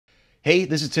Hey,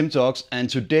 this is Tim Talks, and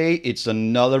today it's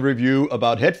another review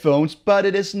about headphones, but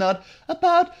it is not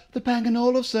about the Bang &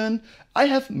 Olufsen. I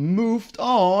have moved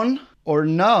on, or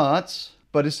not,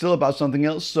 but it's still about something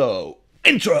else, so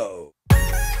intro!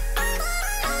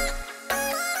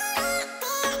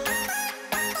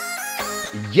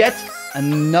 Yet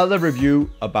another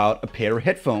review about a pair of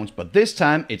headphones, but this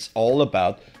time it's all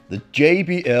about the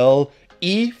JBL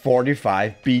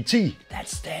E45BT. That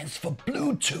stands for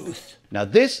Bluetooth. Now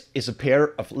this is a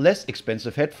pair of less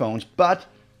expensive headphones, but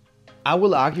I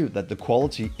will argue that the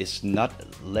quality is not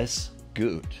less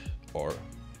good or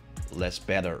less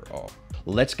better. Or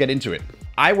let's get into it.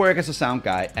 I work as a sound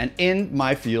guy, and in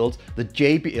my field, the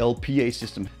JBL PA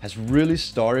system has really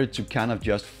started to kind of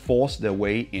just force their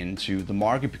way into the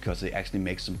market because they actually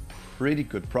make some pretty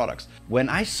good products. When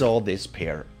I saw this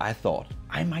pair, I thought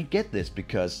I might get this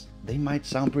because they might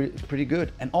sound pretty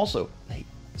good, and also they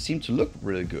seem to look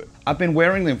really good. I've been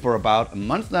wearing them for about a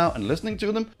month now and listening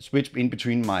to them, switch in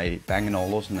between my Bang &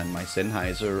 Olufsen and my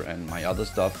Sennheiser and my other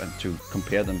stuff, and to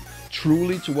compare them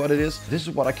truly to what it is. This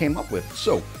is what I came up with.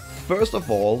 So first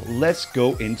of all, let's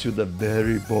go into the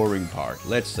very boring part.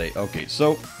 Let's say, okay,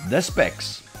 so the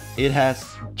specs. It has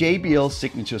JBL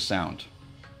signature sound,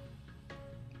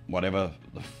 whatever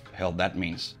the hell that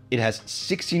means. It has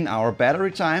 16-hour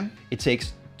battery time. It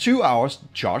takes 2 hours to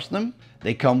charge them.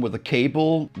 They come with a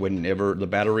cable. Whenever the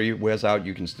battery wears out,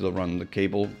 you can still run the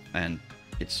cable, and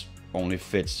it only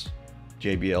fits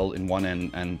JBL in one end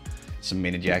and some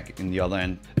mini jack in the other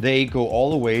end. They go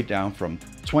all the way down from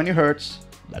 20 Hertz,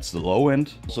 that's the low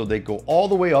end. So they go all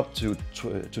the way up to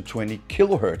 20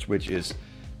 kilohertz, which is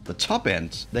the top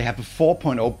end. They have a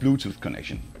 4.0 Bluetooth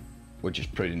connection, which is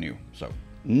pretty new. So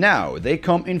now they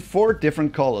come in 4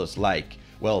 different colors, like,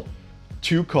 well,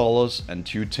 2 colors and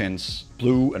 2 tints,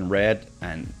 blue and red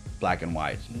and black and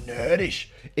white. Nerdish.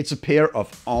 It's a pair of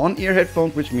on-ear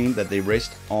headphones, which means that they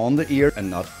rest on the ear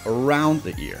and not around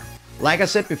the ear. Like I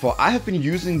said before, I have been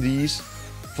using these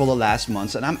for the last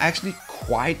months, and I'm actually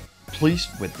quite pleased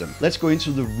with them. Let's go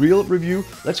into the real review.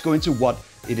 Let's go into what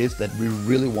it is that we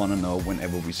really want to know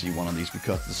whenever we see one of these,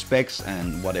 because the specs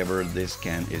and whatever this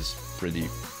can is pretty...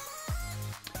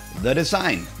 The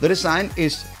design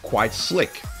is quite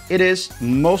slick. It is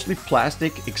mostly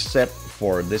plastic except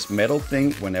for this metal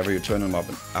thing whenever you turn them up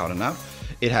and out.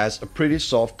 It has a pretty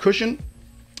soft cushion.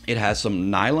 It has some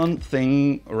nylon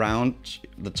thing around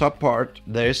the top part.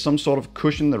 There is some sort of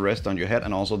cushion that rests on your head,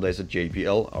 and also there's a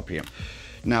JBL up here.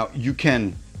 Now you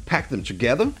can pack them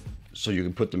together, so you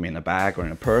can put them in a bag or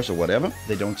in a purse or whatever.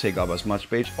 They don't take up as much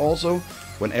space. Also,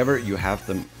 whenever you have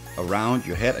them around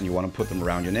your head and you want to put them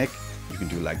around your neck, you can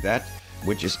do like that,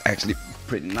 which is actually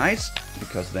pretty nice,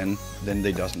 because then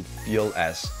they doesn't feel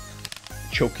as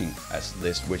choking as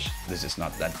this, which this is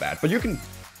not that bad. But you can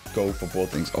go for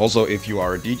both things. Also, if you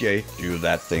are a DJ, do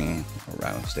that thing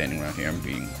around, standing around here and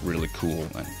being really cool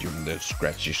and doing the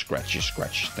scratchy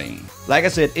thing. Like I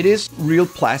said, it is real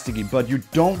plasticky, but you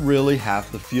don't really have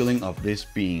the feeling of this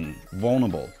being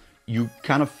vulnerable. You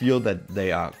kind of feel that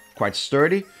they are quite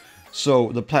sturdy. So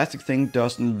the plastic thing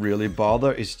doesn't really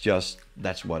bother. It's just,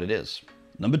 that's what it is.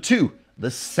 Number 2. The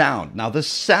sound. Now the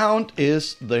sound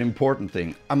is the important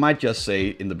thing. I might just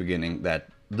say in the beginning that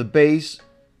the bass,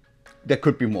 there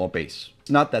could be more bass. It's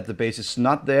not that the bass is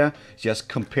not there, it's just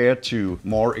compared to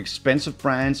more expensive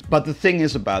brands. But the thing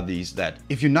is about these, that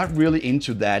if you're not really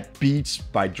into that Beats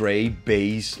by Dre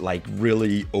bass, like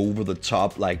really over the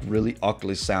top, like really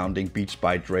ugly sounding Beats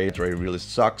by Dre really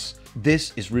sucks.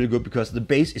 This is really good because the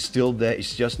bass is still there.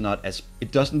 It's just not as,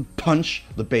 it doesn't punch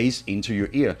the bass into your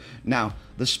ear. Now,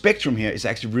 the spectrum here is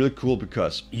actually really cool,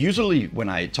 because usually when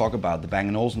I talk about the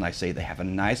Bang & Olufsen, I say they have a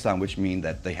nice sound, which means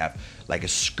that they have like a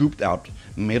scooped out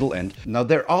middle end. Now,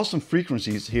 there are some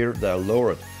frequencies here that are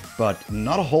lowered, but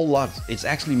not a whole lot. It's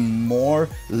actually more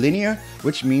linear,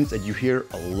 which means that you hear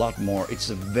a lot more. It's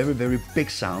a very, very big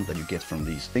sound that you get from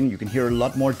these things. You can hear a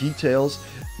lot more details.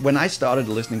 When I started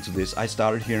listening to this, I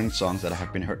started hearing songs that I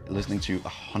have been listening to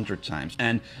 100 times.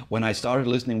 And when I started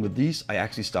listening with these, I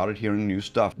actually started hearing new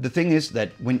stuff. The thing is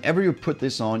that whenever you put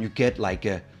this on, you get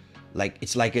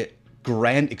it's like a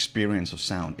grand experience of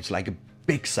sound. It's like a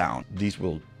big sound. These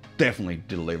will definitely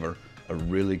deliver a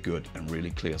really good and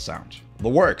really clear sound. The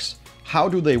works. How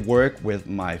do they work with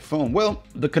my phone? Well,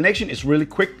 the connection is really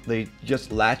quick. They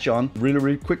just latch on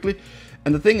really quickly.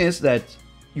 And the thing is that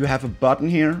you have a button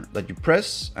here that you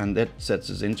press, and that sets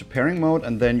us into pairing mode.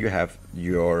 And then you have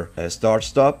your start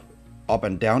stop, up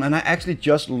and down. And I actually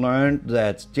just learned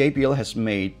that JBL has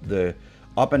made the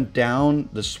up and down,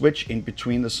 the switch in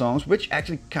between the songs, which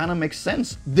actually kind of makes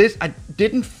sense. I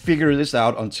didn't figure this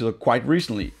out until quite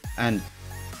recently. And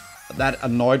that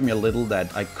annoyed me a little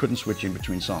that I couldn't switch in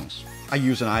between songs. I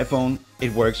use an iPhone.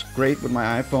 It works great with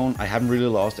my iPhone. I haven't really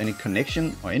lost any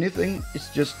connection or anything.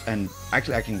 It's just, and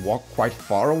actually I can walk quite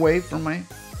far away from my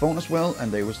phone as well,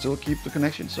 and they will still keep the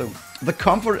connection. So the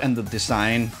comfort and the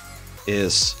design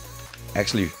is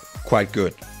actually quite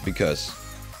good, because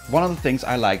one of the things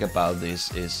I like about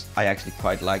this is I actually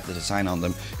quite like the design on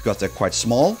them because they're quite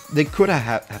small. They could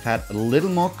have had a little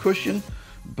more cushion,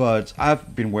 but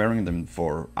I've been wearing them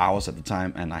for hours at the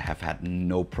time and I have had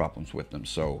no problems with them.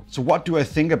 So what do I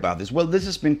think about this? Well, this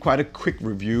has been quite a quick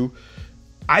review.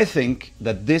 I think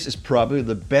that this is probably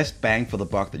the best bang for the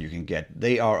buck that you can get.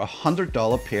 They are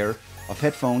 $100 pair of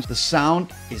headphones. The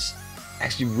sound is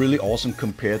actually really awesome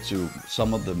compared to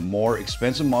some of the more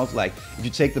expensive models. Like if you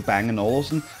take the Bang &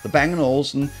 Olufsen, the Bang &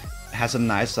 Olufsen has a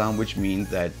nice sound, which means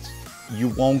that you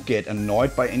won't get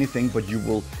annoyed by anything, but you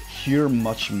will hear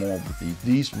much more with these.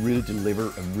 These really deliver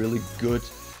a really good,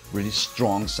 really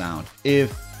strong sound.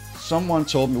 If someone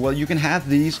told me, well, you can have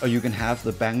these or you can have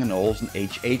the Bang & Olufsen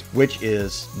H8, which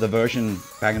is the version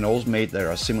Bang & Olufsen made that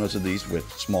are similar to these with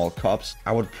small cups,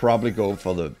 I would probably go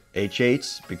for the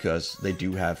H8s because they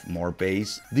do have more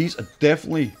bass. These are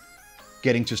definitely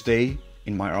getting to stay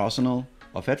in my arsenal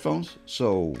of headphones.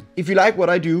 So if you like what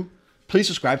I do, please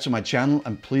subscribe to my channel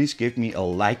and please give me a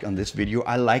like on this video.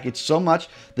 I like it so much.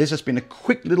 This has been a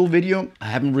quick little video. I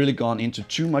haven't really gone into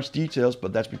too much details,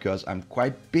 but that's because I'm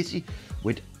quite busy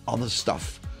with other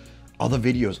stuff, other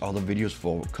videos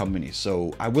for companies.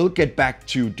 So I will get back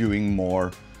to doing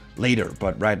more later,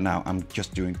 but right now I'm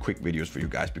just doing quick videos for you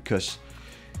guys because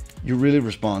you really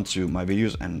respond to my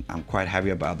videos and I'm quite happy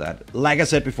about that. Like I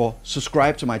said before,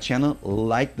 subscribe to my channel,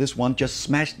 like this one, just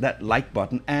smash that like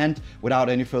button, and without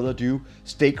any further ado,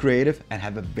 stay creative and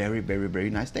have a very, very,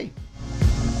 very nice day.